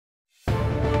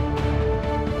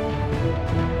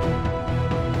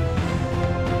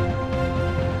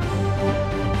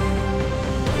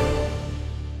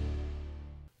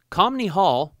Conmy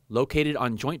Hall, located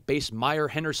on Joint Base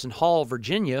Meier-Henderson Hall,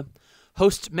 Virginia,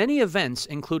 hosts many events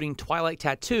including Twilight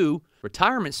Tattoo,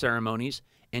 retirement ceremonies,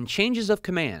 and changes of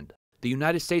command. The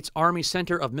United States Army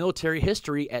Center of Military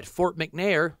History at Fort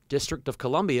McNair, District of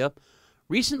Columbia,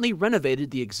 recently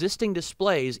renovated the existing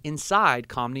displays inside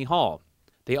Conmy Hall.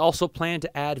 They also plan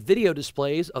to add video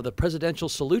displays of the Presidential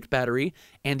Salute Battery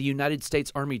and the United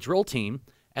States Army Drill Team,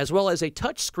 as well as a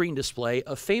touchscreen display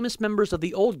of famous members of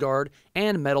the Old Guard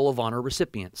and Medal of Honor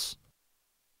recipients.